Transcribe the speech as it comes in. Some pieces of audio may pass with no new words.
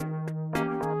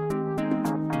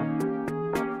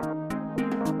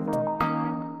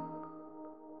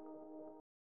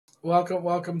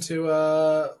welcome to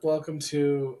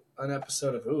an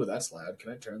episode of. Ooh, that's loud.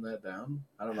 Can I turn that down?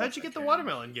 I don't know. How'd you get the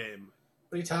watermelon game?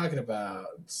 What are you talking about?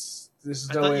 This is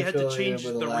I no thought way you had to affiliated change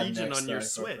with the Aladdin region X on your that I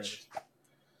Switch.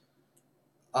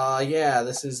 incorporated. Yeah,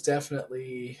 this is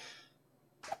definitely.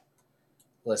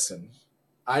 Listen,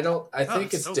 I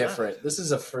think it's so different. loud. This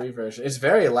is a free version. It's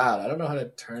very loud. I don't know how to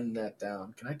turn that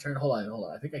down. Can I turn? Hold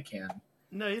on. I think I can.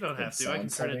 No, you don't have to. I can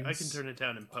turn it. I can Settings. turn it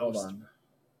down in post. Hold on.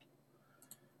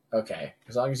 Okay,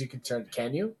 as long as you can turn.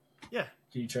 Can you? Yeah.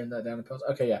 Can you turn that down in post?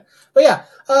 Okay, yeah. But yeah,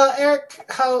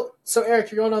 Eric, Eric,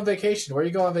 you're going on vacation. Where are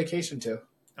you going on vacation to?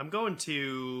 I'm going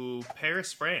to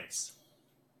Paris, France.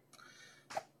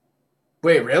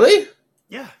 Wait, really?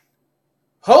 Yeah.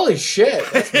 Holy shit,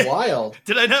 that's wild.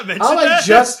 Did I not mention How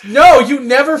that? No, you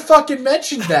never fucking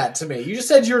mentioned that to me. You just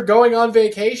said you were going on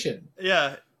vacation.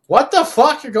 Yeah. What the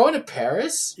fuck? You're going to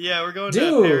Paris? Yeah, we're going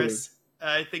Dude. to Paris.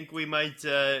 I think we might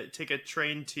take a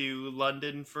train to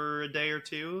London for a day or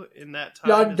two in that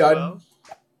time London.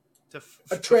 as well.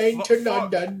 A train to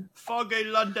London. Foggy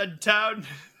London town.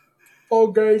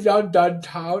 Okay, London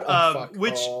town. Oh, fuck.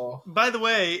 Which, by the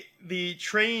way, the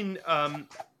train,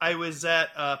 I was at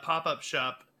a pop-up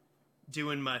shop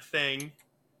doing my thing.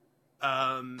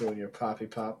 Doing your poppy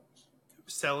pop.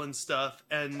 Selling stuff,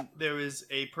 and there was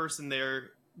a person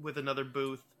there with another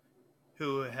booth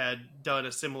who had done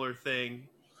a similar thing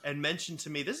and mentioned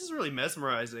to me, this is really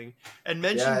mesmerizing, and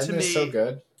mentioned to me so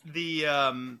good. The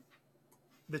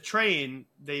train.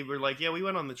 They were like, yeah, we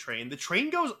went on the train. The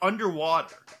train goes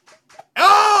underwater.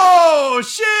 Oh,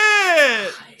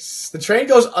 shit! Nice. The train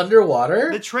goes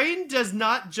underwater? The train does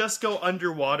not just go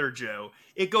underwater, Joe.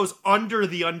 It goes under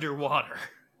the underwater.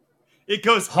 It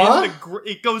goes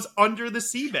it goes under the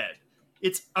seabed.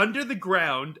 It's under the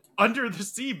ground, under the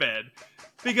seabed.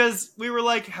 Because we were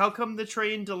like, how come the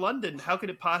train to London, how could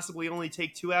it possibly only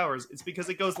take 2 hours? It's because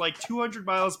it goes like 200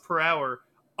 miles per hour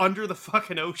under the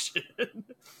fucking ocean.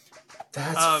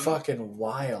 That's fucking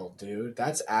wild, dude.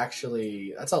 That's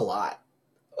a lot.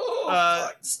 Oh,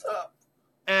 fuck, stop.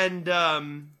 And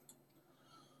wow.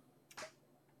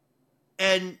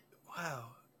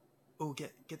 Oh,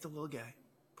 get the little guy.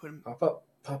 Put him. Pop up.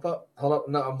 Hold up.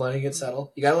 No, I'm letting it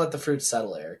settle. You gotta let the fruit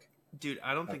settle, Eric. Dude,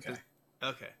 I don't think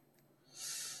okay.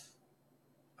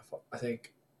 I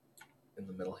think in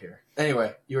the middle here.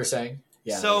 Anyway, you were saying?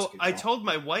 Yeah. So I told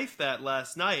my wife that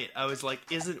last night. I was like,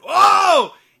 isn't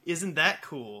that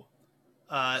cool?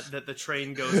 That the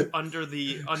train goes under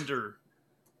the under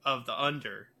of the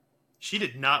under. She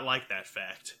did not like that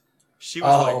fact. She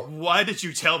was like, why did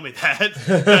you tell me that?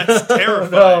 That's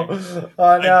terrifying. No.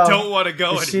 I don't want to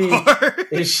go anymore.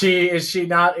 Is she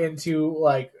not into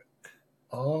like,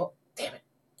 oh, damn it.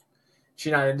 She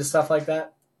not into stuff like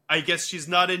that? I guess she's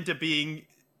not into being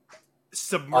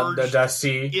submerged under the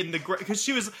sea in the because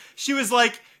she was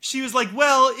like,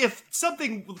 well, if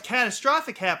something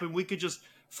catastrophic happened, we could just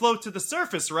float to the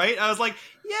surface, right? I was like,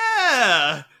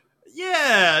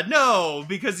 yeah, no,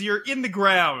 because you're in the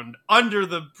ground under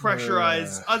the pressure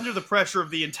of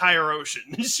the entire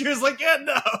ocean. She was like, yeah,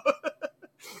 no.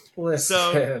 Listen.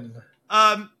 So,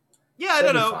 yeah, I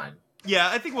don't know. Fine. Yeah,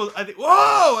 I think we'll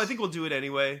do it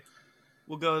anyway.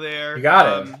 We'll go there. You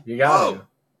got it. You got it.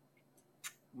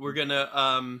 We're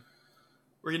gonna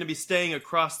be staying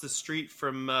across the street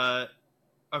from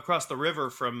across the river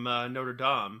from Notre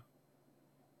Dame.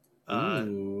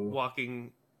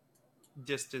 Walking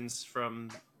distance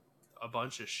from a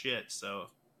bunch of shit. So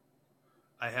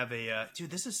I have a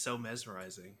dude. This is so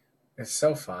mesmerizing. It's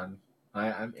so fun.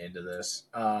 I'm into this.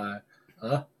 I'm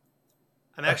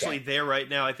actually there right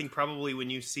now. I think probably when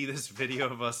you see this video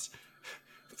of us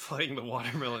playing the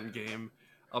watermelon game,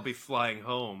 I'll be flying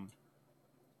home.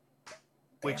 Damn.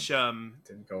 Which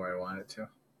didn't go where I wanted to.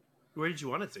 Where did you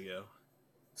want it to go?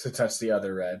 To touch the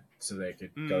other red, so they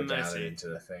could go down and into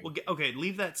the thing. Well, okay,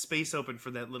 leave that space open for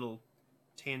that little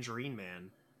tangerine man.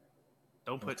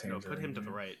 Don't put him to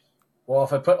the right. Well,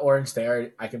 if I put orange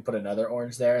there, I can put another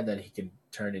orange there, and then he can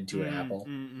turn into an apple.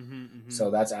 So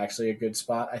that's actually a good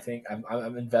spot. I think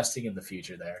I'm investing in the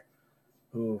future there.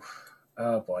 Ooh,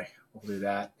 oh boy, we'll do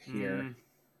that here.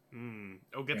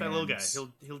 Oh, get that little guy.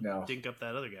 He'll dink up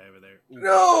that other guy over there. Ooh.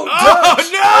 No! Oh, touch!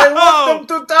 no! I want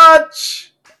them to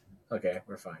touch! Okay,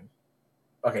 we're fine.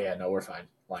 Okay, yeah, no, we're fine.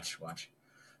 Watch.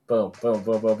 Boom, boom,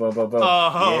 boom, boom, boom, boom, boom.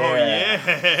 Oh,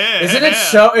 yeah. Isn't it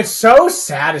so... It's so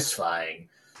satisfying.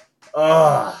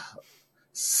 Ugh.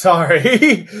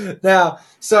 Sorry. Now,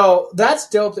 so that's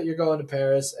dope that you're going to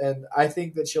Paris, and I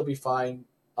think that she'll be fine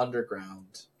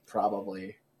underground,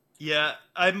 probably. Yeah,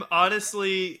 I'm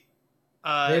honestly...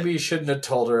 maybe you shouldn't have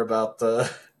told her about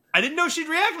the... I didn't know she'd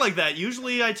react like that.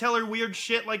 Usually I tell her weird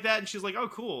shit like that, and she's like, oh,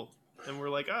 cool. and we're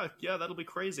like, oh yeah, that'll be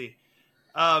crazy.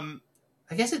 I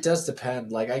guess it does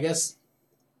depend. Like, I guess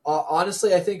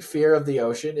honestly, I think fear of the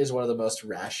ocean is one of the most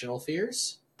rational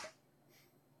fears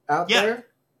out there.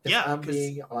 If I'm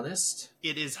being honest,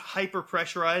 it is hyper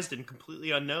pressurized and completely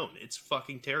unknown. It's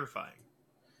fucking terrifying,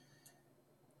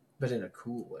 but in a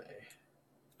cool way.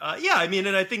 Yeah, I mean,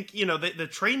 and I think the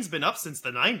train's been up since the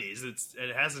 '90s.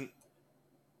 It hasn't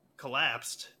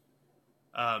collapsed.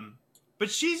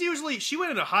 But she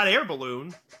went in a hot air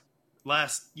balloon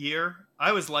last year.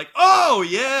 I was like, oh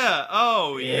yeah,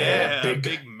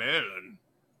 big melon.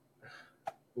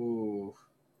 Ooh.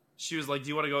 She was like, do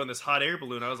you want to go in this hot air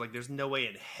balloon? I was like, there's no way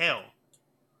in hell.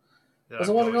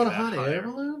 Doesn't want to go in a hot air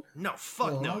balloon? No,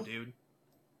 fuck no, dude.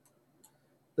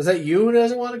 Is that you who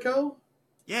doesn't want to go?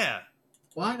 Yeah.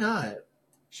 Why not?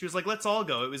 She was like, let's all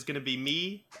go. It was going to be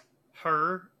me,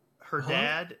 her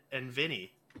dad, and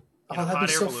Vinny. Oh, that'd be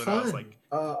so fun. I was like,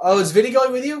 is Vinny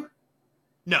going with you?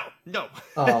 No.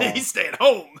 Oh. He's staying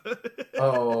home.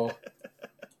 Oh.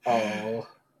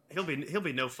 He'll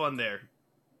be no fun there.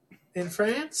 In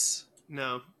France?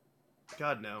 No.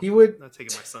 God, no. He would... I'm not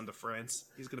taking my son to France.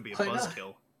 He's going to be a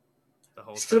buzzkill the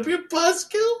whole time. He's going to be a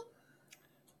buzzkill?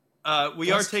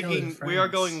 We are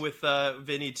going with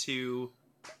Vinny to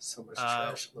so much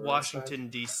trash Washington,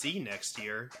 D.C. next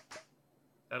year.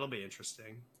 That'll be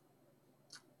interesting.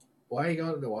 Why are you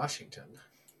going to Washington?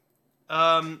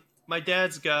 My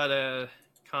dad's got a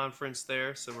conference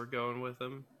there, so we're going with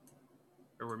him.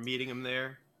 Or we're meeting him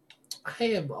there. I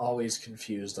am always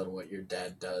confused on what your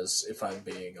dad does, if I'm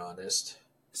being honest.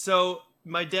 So,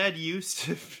 my dad used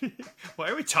to... Why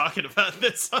are we talking about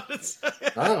this? I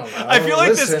don't know. I feel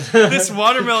like this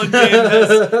watermelon game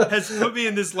has put me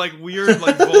in this like weird,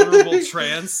 like vulnerable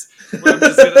trance where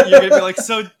you're gonna be like,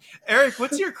 so Eric,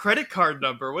 what's your credit card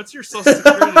number? What's your social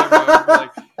security number?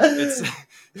 Like,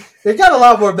 it got a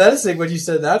lot more menacing when you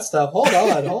said that stuff. Hold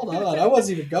on. I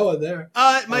wasn't even going there.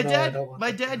 My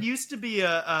dad used to be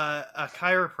a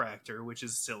chiropractor, which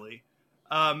is silly.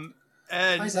 And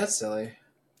why is that silly?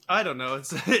 I don't know.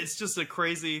 It's just a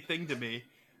crazy thing to me.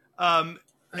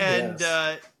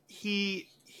 He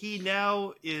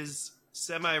now is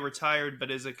semi-retired,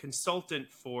 but is a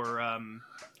consultant for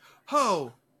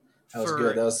that was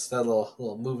good. That was that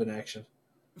little moving action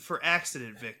for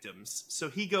accident victims. So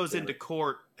he goes into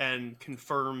court and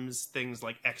confirms things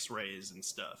like X-rays and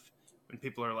stuff. When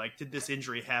people are like, "Did this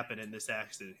injury happen in this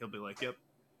accident?" He'll be like, "Yep,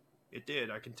 it did.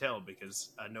 I can tell because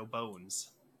no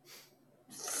bones."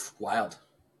 Wild.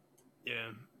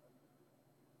 Yeah.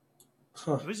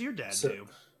 What does your dad do?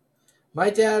 My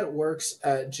dad works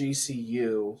at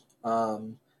GCU,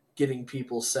 getting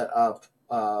people set up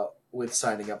with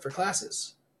signing up for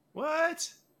classes.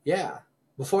 What? Yeah.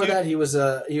 Before that, he was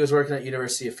working at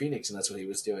University of Phoenix, and that's what he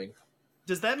was doing.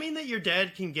 Does that mean that your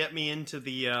dad can get me into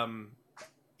the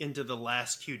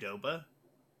last Qdoba?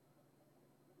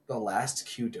 The last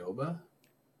Qdoba?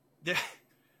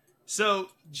 So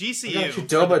GCU, I got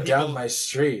Qdoba down my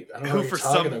street. I don't know what you're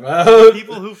talking about.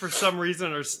 People who, for some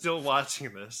reason, are still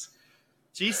watching this.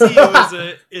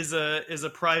 GCU is a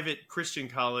private Christian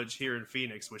college here in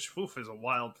Phoenix, which is a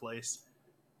wild place.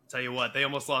 I'll tell you what, they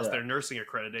almost lost their nursing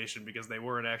accreditation because they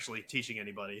weren't actually teaching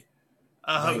anybody.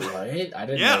 Wait, what? I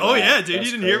didn't. Yeah. Know that. Yeah, dude. That's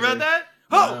you didn't crazy. hear about that?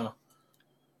 No.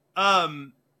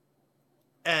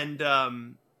 And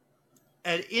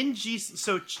in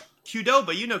so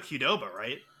Qdoba, you know Qdoba,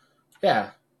 right?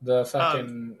 Yeah, the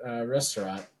fucking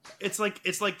restaurant. It's like the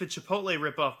Chipotle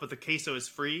ripoff, but the queso is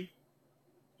free.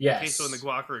 Yes. The queso and the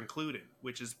guac are included,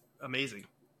 which is amazing.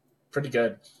 Pretty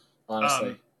good,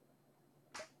 honestly.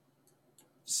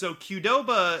 So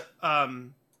Qdoba,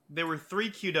 there were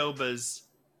 3 Qdobas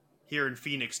here in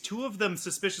Phoenix. 2 of them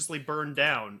suspiciously burned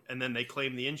down, and then they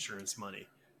claimed the insurance money.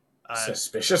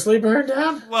 Suspiciously burned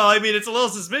down? Well, I mean, it's a little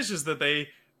suspicious that they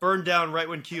burned down right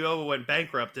when Qdoba went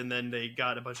bankrupt, and then they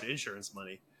got a bunch of insurance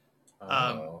money.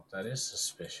 Oh, that is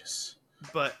suspicious.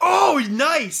 But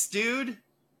nice, dude.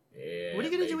 Yeah. What are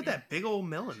you gonna do with that big old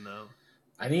melon, though?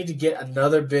 I need to get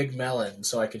another big melon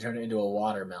so I can turn it into a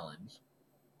watermelon.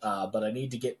 But I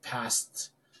need to get past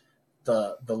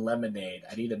the lemonade.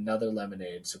 I need another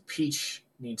lemonade. So peach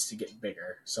needs to get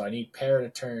bigger. So I need pear to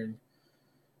turn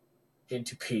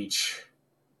into peach.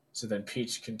 So then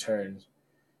peach can turn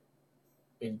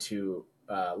into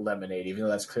lemonade, even though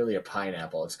that's clearly a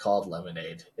pineapple. It's called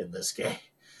lemonade in this game.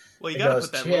 Well, you gotta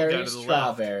put that cherry, little guy to the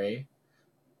strawberry. left.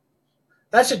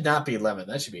 That should not be lemon.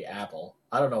 That should be apple.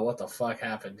 I don't know what the fuck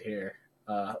happened here.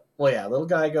 Little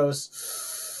guy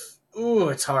goes, ooh,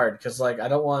 it's hard because I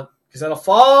don't want, because that'll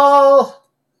fall.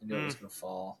 I knew it was gonna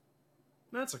fall.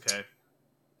 That's okay. I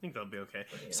think that'll be okay.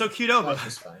 Yeah, so Qdoba.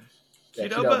 That's fine. Yeah,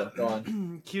 Qdoba. Qdoba, go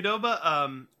on.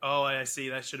 Qdoba. Oh, I see.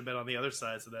 That should have been on the other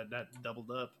side, so that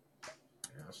doubled up.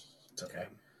 Yeah, it's okay.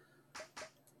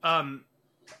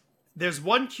 There's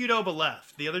one Qdoba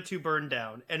left. The other two burned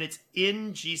down, and it's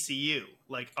in GCU,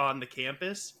 like on the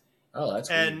campus. Oh, that's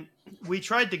And weird. we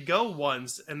tried to go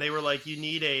once, and they were like, "You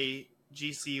need a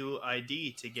GCU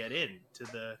ID to get in to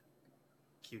the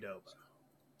Qdoba."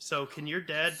 So, can your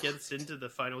dad get us into the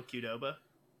final Qdoba?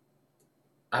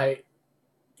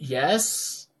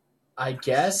 Yes, I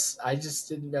guess. I just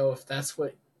didn't know if that's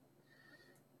what.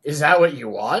 Is that what you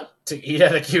want to eat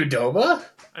at a Qdoba?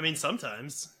 I mean,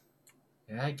 sometimes.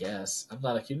 Yeah, I guess. I'm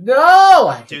not a Q.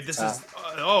 No, Dude, this is.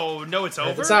 Oh no, it's I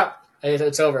hit over. the top.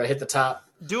 It's over. I hit the top.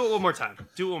 Do it one more time.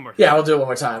 Yeah, we'll do it one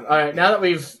more time. All right, now that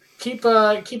we've keep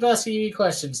asking me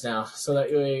questions now, so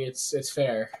that way it's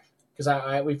fair.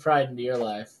 Because we pried into your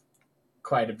life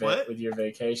quite a bit What? with your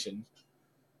vacation.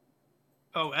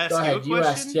 Oh, ask Go you ahead. a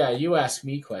question? You ask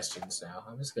me questions now.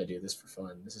 I'm just gonna do this for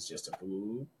fun. This is just a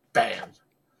boo bam.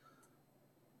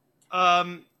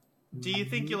 Do you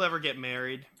think you'll ever get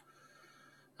married?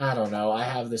 I don't know. I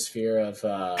have this fear of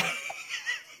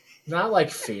not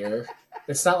like fear.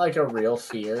 It's not like a real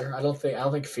fear. I don't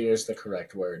think fear is the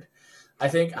correct word. I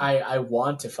think I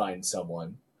want to find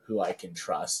someone who I can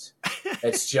trust.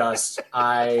 It's just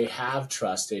I have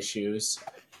trust issues,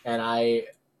 and I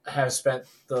have spent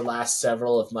the last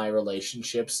several of my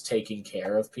relationships taking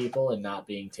care of people and not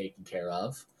being taken care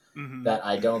of. Mm-hmm. That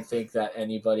I don't think that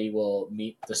anybody will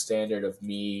meet the standard of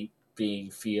me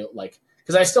being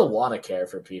because I still want to care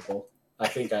for people. I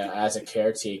think as a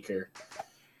caretaker,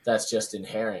 that's just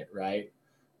inherent, right?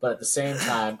 But at the same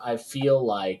time, I feel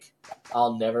like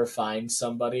I'll never find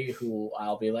somebody who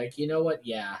I'll be like, you know what?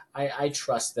 Yeah, I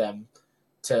trust them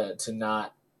to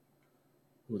not.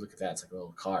 Ooh, look at that! It's like a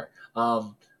little car.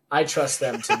 I trust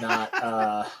them to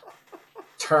not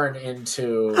turn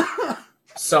into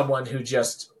someone who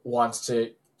just wants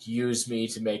to use me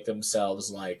to make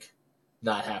themselves like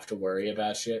not have to worry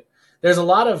about shit. There's a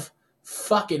lot of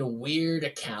fucking weird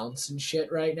accounts and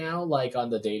shit right now, like on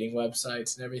the dating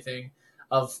websites and everything,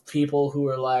 of people who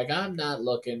are like, I'm not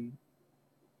looking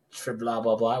for blah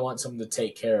blah blah. I want someone to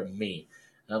take care of me.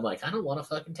 And I'm like, I don't want to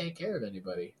fucking take care of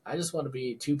anybody. I just want to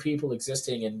be two people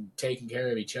existing and taking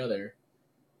care of each other.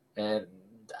 And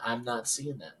I'm not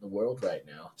seeing that in the world right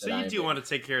now. So you do want to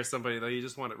take care of somebody, though. You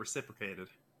just want it reciprocated.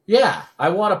 Yeah, I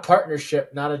want a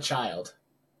partnership, not a child.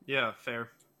 Yeah, fair.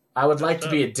 I would like to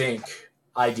be a dink,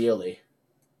 ideally.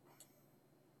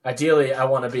 Ideally, I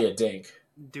want to be a dink.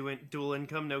 Dual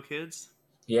income, no kids?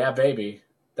 Yeah, baby.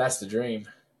 That's the dream.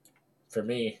 For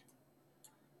me.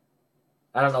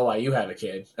 I don't know why you have a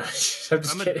kid. I'm just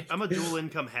kidding. I'm a dual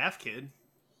income half kid.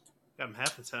 Got him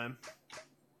half the time.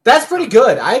 That's pretty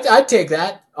good. I'd take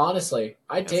that, honestly.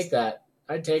 I'd take that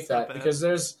because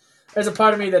there's a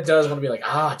part of me that does want to be like,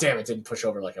 damn, it didn't push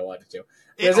over like I wanted to.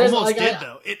 It almost did,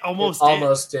 though. It almost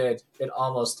did. It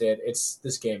almost did.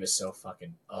 This game is so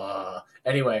fucking.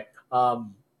 Anyway, God,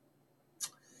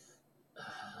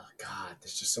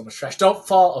 there's just so much trash. Don't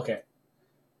fall. Okay,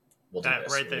 we'll do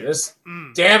this. Right there.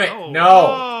 Damn it! No.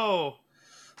 Oh.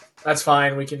 That's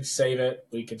fine. We can save it.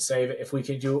 If we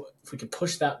can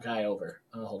push that guy over.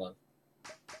 Hold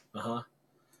on.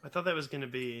 I thought that was gonna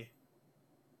be.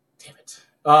 Damn it!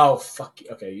 Oh fuck.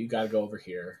 Okay, you gotta go over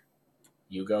here.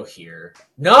 You go here.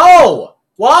 No!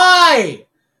 Why?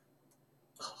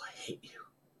 Oh, I hate you.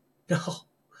 No.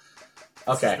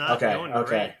 Okay.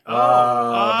 Right.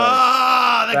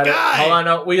 The guy. Hold on.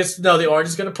 No, the orange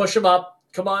is gonna push him up.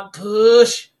 Come on,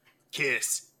 push.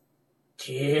 Kiss.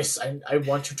 I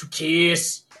want you to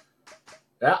kiss.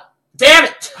 Yeah. Damn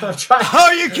it! I'm trying.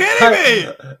 Are you kidding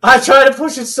me? I try to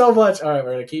push it so much. All right,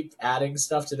 we're gonna keep adding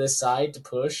stuff to this side to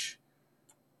push.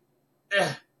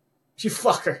 You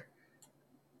fucker.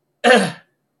 Okay,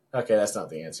 that's not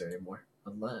the answer anymore.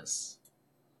 Unless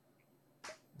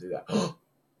do that.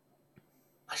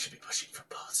 I should be pushing from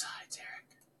both sides, Eric.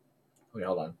 Okay,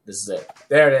 hold on. This is it.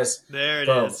 There it is. There it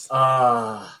is.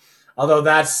 Although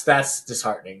that's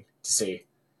disheartening to see.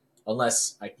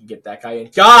 Unless I can get that guy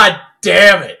in. God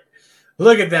damn it!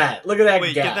 Look at that. Look at that.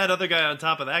 Wait, get that other guy on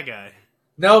top of that guy.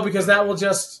 No, because that will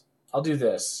just. I'll do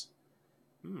this.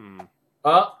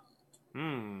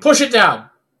 Push it down.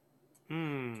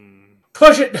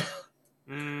 Push it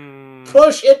down.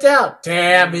 Push it down.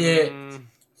 Damn it.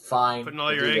 Fine. Putting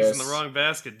all your eggs in the wrong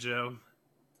basket, Joe.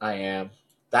 I am.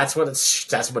 That's my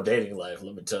dating life,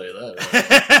 let me tell you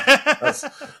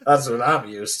that. That's what I'm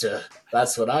used to.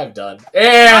 That's what I've done.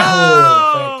 Yeah.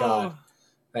 Oh,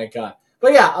 thank God.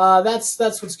 But yeah, that's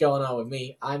what's going on with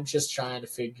me. I'm just trying to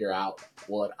figure out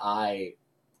what I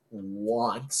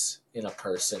want in a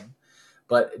person.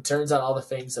 But it turns out all the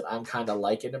things that I'm kind of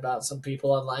liking about some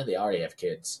people online, they already have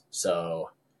kids.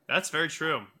 So That's very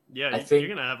true. Yeah, I you're think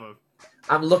gonna have a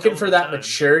I'm looking hell of for a that time.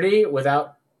 maturity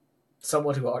without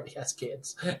someone who already has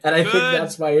kids. And I think Good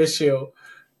that's my issue.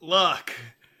 luck.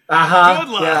 Uh-huh.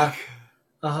 Good luck. Yeah.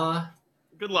 Uh-huh.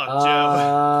 Good luck,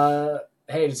 Joe.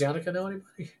 Hey, does Yannicka know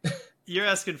anybody? You're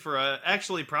asking for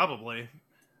actually probably,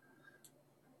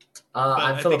 but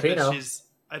I'm I think that Filipino. she's.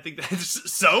 I think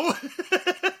that's so.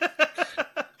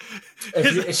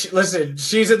 Listen,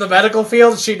 she's in the medical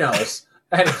field. She knows.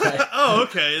 Anyway, Oh,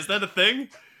 okay. Is that a thing?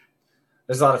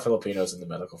 there's a lot of Filipinos in the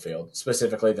medical field,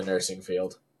 specifically the nursing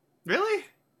field. Really?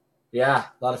 Yeah,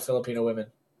 a lot of Filipino women.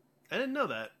 I didn't know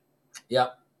that.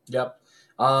 Yep, yep.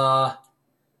 That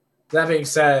being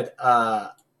said,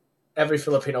 every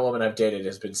Filipino woman I've dated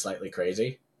has been slightly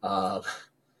crazy.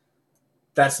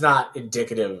 That's not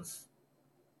indicative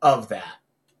of that.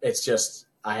 It's just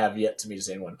I have yet to meet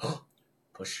anyone.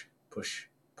 Push, push,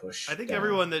 push. I think down.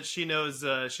 everyone that she knows,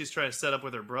 she's trying to set up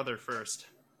with her brother first.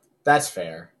 That's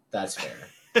fair. That's fair.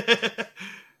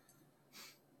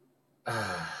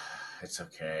 It's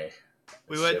okay.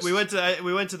 We went to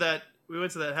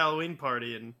that Halloween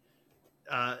party, and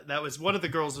that was one of the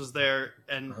girls was there,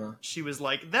 and she was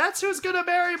like, "That's who's gonna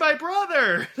marry my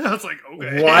brother." And I was like,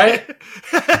 "Okay." What?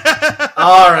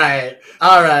 all right,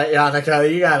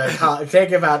 Yannicka, you gotta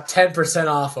take about 10%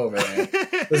 off over there.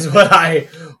 This is what I.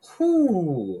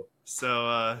 Whoo.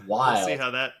 So wild. we'll see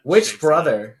how that. Which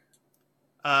brother?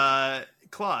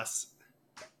 Klaus.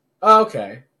 Oh,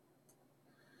 okay.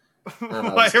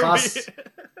 I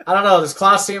don't know. Does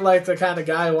Klaus seem like the kind of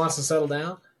guy who wants to settle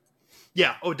down?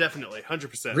 Yeah. Oh, definitely.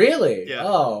 100%. Really? Yeah.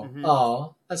 Oh,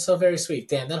 oh, that's so very sweet.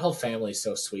 Damn, that whole family's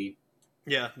so sweet.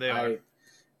 Yeah, they are.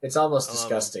 It's almost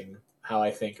disgusting how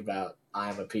I think about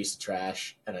I'm a piece of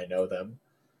trash and I know them.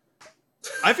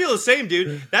 I feel the same,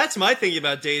 dude. That's my thing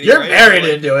about dating. You're married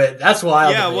into it. That's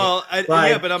wild. Yeah, well,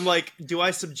 yeah, but I'm like, do I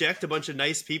subject a bunch of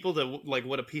nice people to like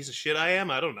what a piece of shit I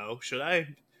am? I don't know. Should I?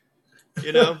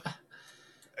 You know,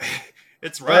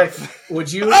 it's rough. Eric,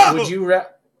 would you?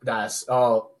 That's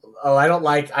I don't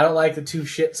like the two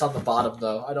shits on the bottom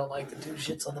though. I don't like the two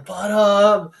shits on the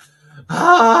bottom.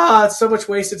 It's so much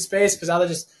wasted space because now they're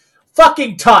just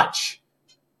fucking touch.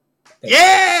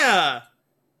 Yeah.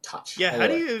 Touch. Yeah, how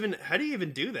do you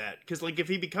even do that? Because like if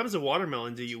he becomes a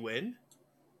watermelon, do you win?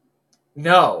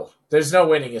 No, there's no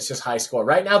winning. It's just high score.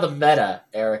 Right now, the meta,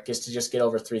 Eric, is to just get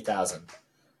over 3,000.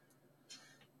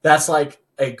 That's like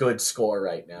a good score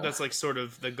right now. That's like sort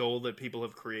of the goal that people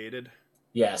have created.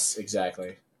 Yes,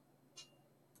 exactly.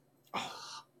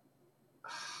 Oh.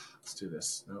 Let's do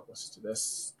this. No, let's do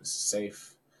this. This is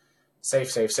safe.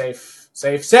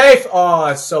 Safe. Oh,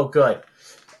 that's so good.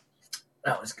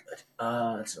 That was good.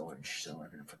 It's orange, so we're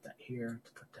gonna put that here.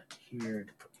 Put that here.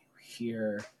 Put you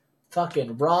here.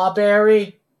 Fucking raw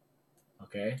berry.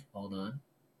 Okay, hold on.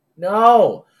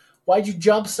 No, why'd you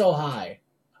jump so high?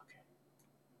 Okay,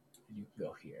 you can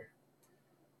go here.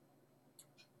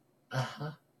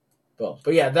 Boom.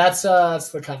 But yeah, that's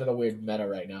the kind of the weird meta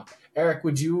right now. Eric,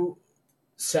 would you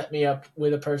set me up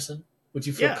with a person? Would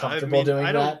you feel comfortable doing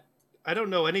that? I don't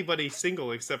know anybody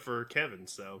single except for Kevin,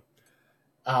 so.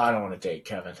 I don't want to date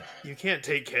Kevin. You can't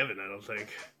date Kevin, I don't think.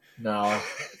 No.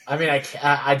 I mean,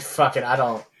 I'd fucking,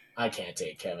 I can't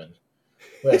date Kevin.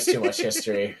 There's too much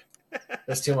history.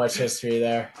 There's too much history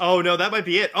there. Oh, no, that might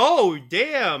be it. Oh,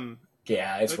 damn.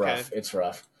 Yeah, it's rough. It's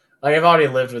rough. Like, I've already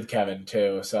lived with Kevin,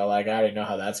 too, so, like, I already know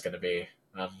how that's going to be.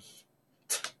 I'm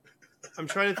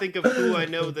trying to think of who I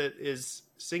know that is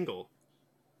single.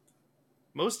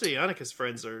 Most of Yannicka's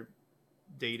friends are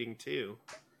dating, too.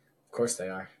 Of course they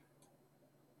are.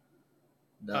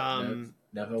 No,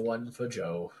 never one for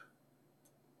Joe.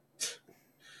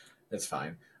 It's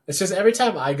fine. It's just every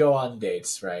time I go on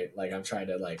dates, right? Like I'm trying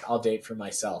to I'll date for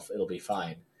myself. It'll be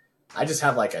fine. I just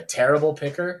have like a terrible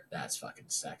picker. That's fucking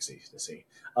sexy to see.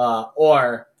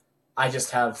 Or I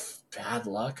just have bad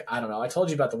luck. I don't know. I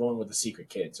told you about the woman with the secret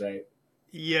kids, right?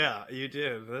 Yeah, you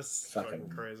did. That's fucking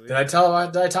crazy. Did I talk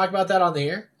about that on the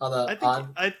air?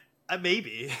 I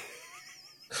maybe.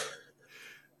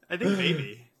 I think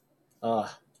maybe. For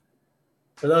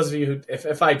those of you who,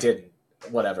 if I didn't,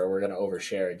 whatever, we're gonna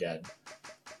overshare again.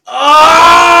 Oh!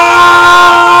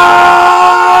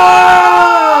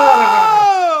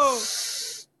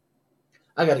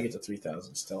 I gotta get to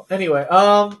 3,000 still. Anyway,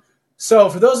 so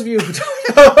for those of you who don't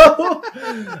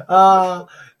know,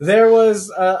 there was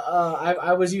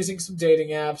I was using some dating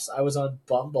apps. I was on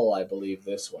Bumble, I believe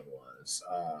this one was.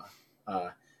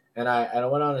 And I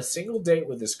went on a single date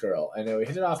with this girl, and we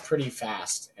hit it off pretty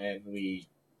fast, and we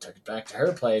took it back to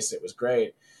her place. It was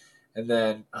great. And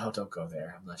then, oh, don't go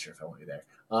there. I'm not sure if I want you there.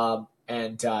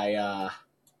 And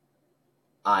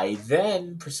I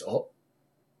then, God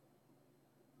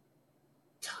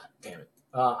damn it.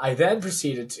 I then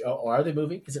proceeded to, are they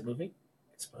moving? Is it moving?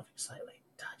 It's moving slightly.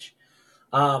 Touch.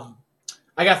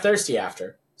 I got thirsty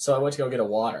after, so I went to go get a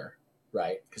water,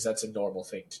 right? Because that's a normal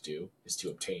thing to do, is to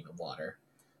obtain a water.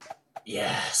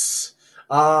 Yes.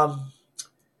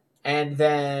 And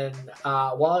then,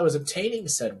 while I was obtaining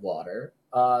said water,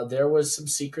 there was some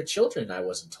secret children I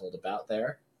wasn't told about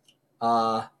there,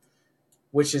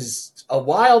 which is a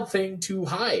wild thing to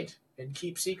hide and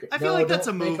keep secret. I feel like that's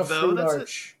a don't make move, though. fruit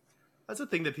arch. That's a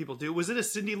thing that people do. Was it a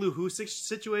Cindy Lou Who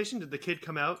situation? Did the kid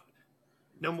come out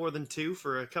no more than 2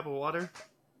 for a cup of water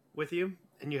with you?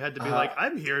 And you had to be like,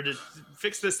 I'm here to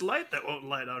fix this light that won't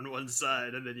light on one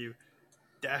side. And then you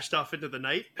dashed off into the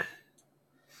night.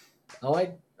 Oh,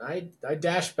 I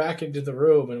dashed back into the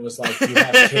room and was like, "Do you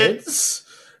have kids?"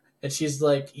 And she's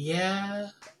like, "Yeah."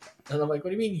 And I'm like,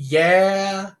 "What do you mean,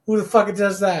 yeah? Who the fuck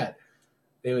does that?"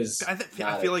 It was. I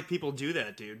feel like people do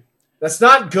that, dude. That's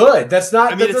not good. That's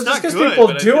not. I mean, it's not just because good,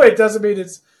 people do it doesn't mean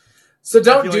it's. So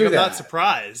don't do I'm that. not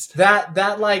surprised.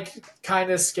 That like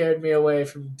kind of scared me away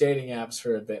from dating apps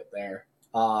for a bit there.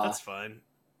 That's fine.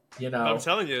 You know, I'm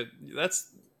telling you,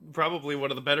 that's probably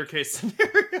one of the better case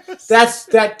scenarios.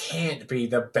 that can't be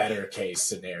the better case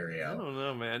scenario. I don't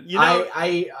know, man. You know,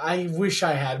 I wish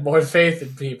I had more faith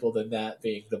in people than that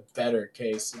being the better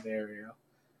case scenario.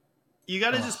 You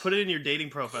got to just put it in your dating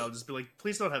profile. Just be like,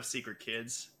 please don't have secret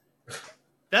kids.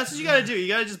 That's what you got to do. You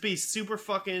got to just be super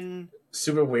fucking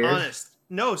super weird, honest.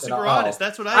 No, super honest.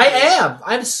 That's what I do. am.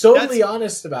 I'm solely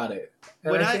honest about it.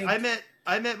 And when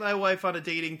I met my wife on a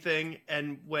dating thing,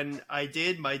 and when I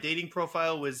did, my dating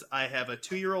profile was I have a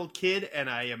 2-year-old kid and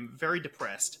I am very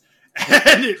depressed.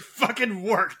 And it fucking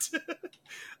worked.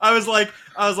 I was like,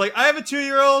 I have a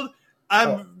 2-year-old.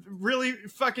 I'm really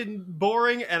fucking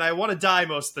boring and I want to die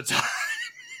most of the time.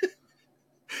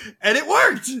 And it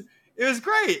worked. It was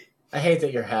great. I hate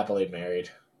that you're happily married.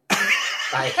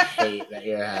 I hate that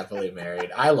you're happily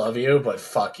married. I love you, but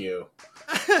fuck you.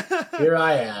 Here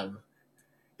I am.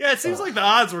 Yeah, it seems like the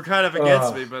odds were kind of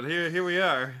against me, but here we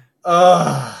are.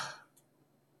 I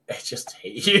just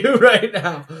hate you right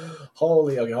now.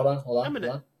 Holy, okay, hold on.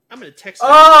 I'm gonna text her.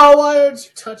 Oh, why aren't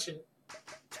you touching?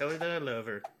 Tell her that I love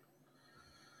her.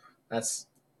 That's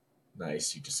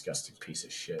nice, you disgusting piece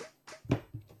of shit.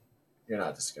 You're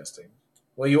not disgusting.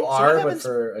 Well, you are, but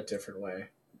for a different way.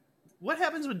 What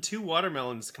happens when 2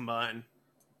 watermelons combine?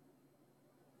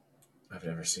 I've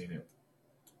never seen it.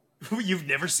 You've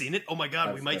never seen it? Oh my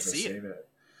god, we might see it.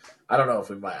 I don't know if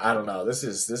we might. I don't know. This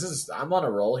is. I'm on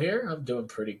a roll here. I'm doing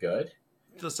pretty good.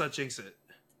 Let's not jinx it.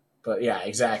 But yeah,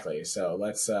 exactly. So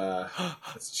let's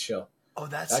chill. Oh,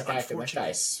 that's unfortunate. That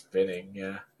guy's spinning.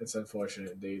 Yeah, it's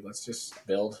unfortunate indeed. Let's just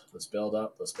build. Let's build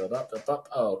up.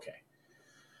 Oh, okay.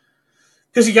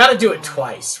 Because you got to do it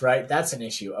twice, right? That's an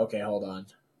issue. Okay, hold on.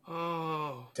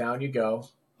 Oh. Down you go.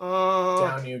 Oh.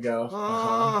 Down you go.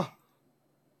 Uh-huh.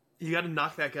 You got to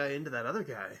knock that guy into that other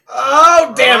guy.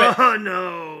 Oh, damn it! Oh,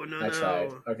 no. I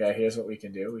tried. Okay, here's what we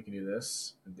can do. We can do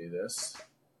this and do this.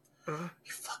 You're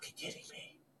fucking kidding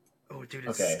me. Oh, dude,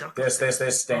 it's okay. stuck.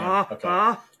 This, stand.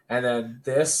 Okay. And then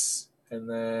this, and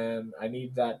then I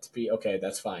need that to be... Okay,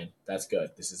 that's fine. That's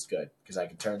good. This is good. Because I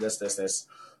can turn this,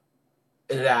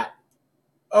 that.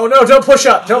 Oh, no, don't push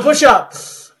up. Don't push up.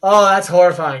 Oh, that's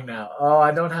horrifying now. Oh,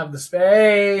 I don't have the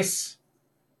space.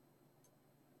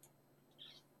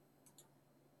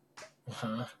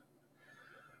 Uh-huh.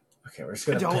 Okay, we're just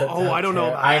gonna. I don't know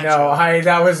about that. I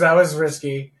know. That was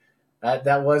risky.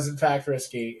 That was in fact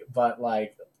risky, but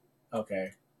like,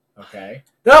 okay.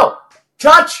 No,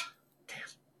 touch.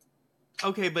 Damn.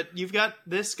 Okay, but you've got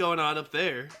this going on up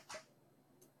there.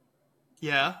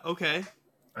 Yeah. Okay.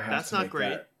 That's not great.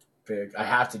 That big. I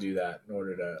have to do that in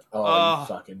order to. Oh, you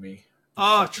fucking me.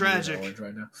 Oh, tragic.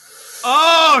 Right now.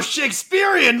 Oh,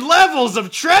 Shakespearean levels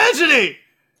of tragedy.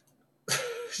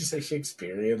 Did you say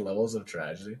Shakespearean levels of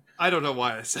tragedy? I don't know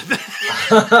why I said that.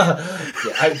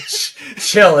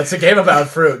 Chill. It's a game about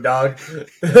fruit, dog.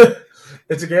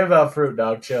 It's a game about fruit,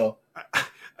 dog. Chill.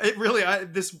 It really.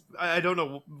 I don't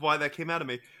know why that came out of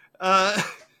me.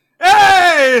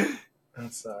 Hey!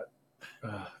 That's not.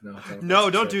 No,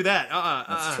 don't do that.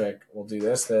 That's a trick. We'll do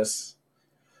this.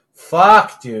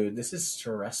 Fuck, dude. This is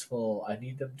stressful. I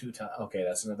need them to. Okay,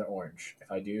 that's another orange.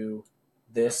 If I do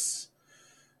this,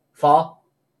 fall.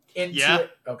 Into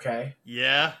it. Okay.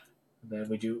 Yeah. And then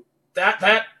we do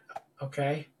that.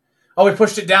 Okay. Oh, we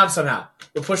pushed it down somehow.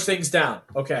 We pushed things down.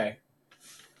 Okay.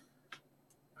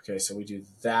 Okay, so we do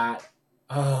that.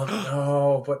 Oh,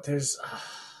 no. But there's...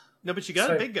 No, but you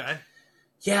got a big guy.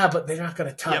 Yeah, but they're not going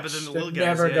to touch. Yeah, but then the they're little guys,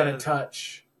 never going to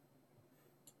touch.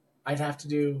 I'd have to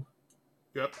do...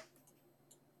 Yep.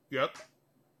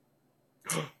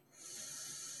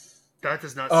 That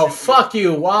does not Oh, suit fuck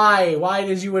you. Why? Why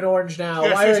did you in orange now?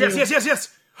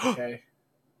 Yes. Okay.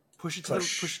 Push it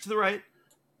to the right.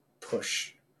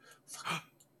 Push.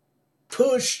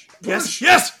 Push.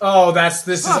 Yes. Oh, this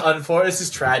is unfortunate. This is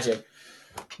tragic.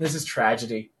 This is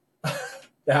tragedy.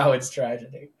 Now it's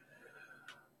tragedy.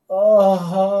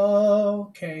 Oh,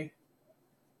 okay.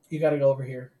 You got to go over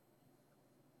here.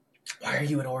 Why are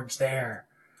you in orange there?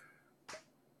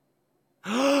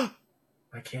 I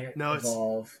can't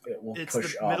evolve. It will it's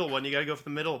push the up. middle one. You got to go for the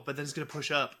middle, but then it's going to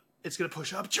push up. It's going to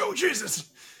push up. Joe, Jesus.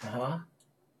 Okay.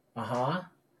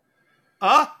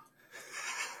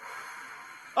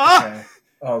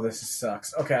 Oh, this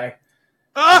sucks. Okay.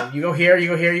 You go here.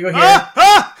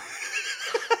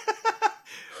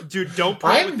 Dude, don't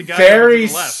put it with the guy very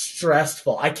to the left.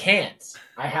 Stressful. I can't.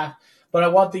 But I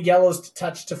want the yellows to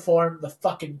touch to form the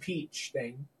fucking peach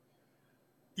thing.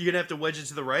 You're going to have to wedge it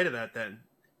to the right of that then.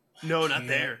 No, not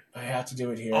there. I have to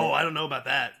do it here. Oh, I don't know about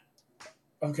that.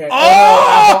 Okay.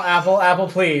 Oh, Apple,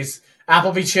 please.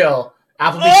 Apple, be chill.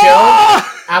 Apple,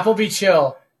 be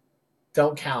chill.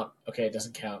 Don't count. Okay, it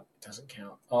doesn't count.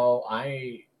 Oh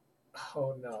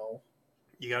no.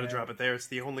 You got to drop it there. It's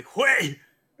the only way.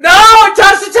 No, it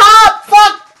touched the top.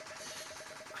 Fuck.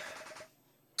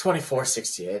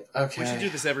 2468. Okay. We should do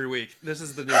this every week. This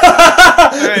is the new show.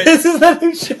 All right. This is the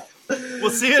new show. We'll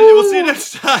see you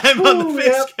next time on the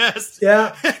PhazeCast.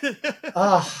 Yeah.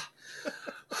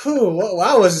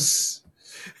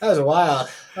 That was wild.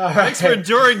 All right. Thanks for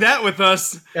enduring that with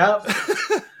us. Yep.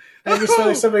 Thank you for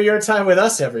spending some of your time with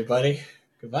us, everybody.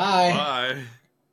 Goodbye. Bye.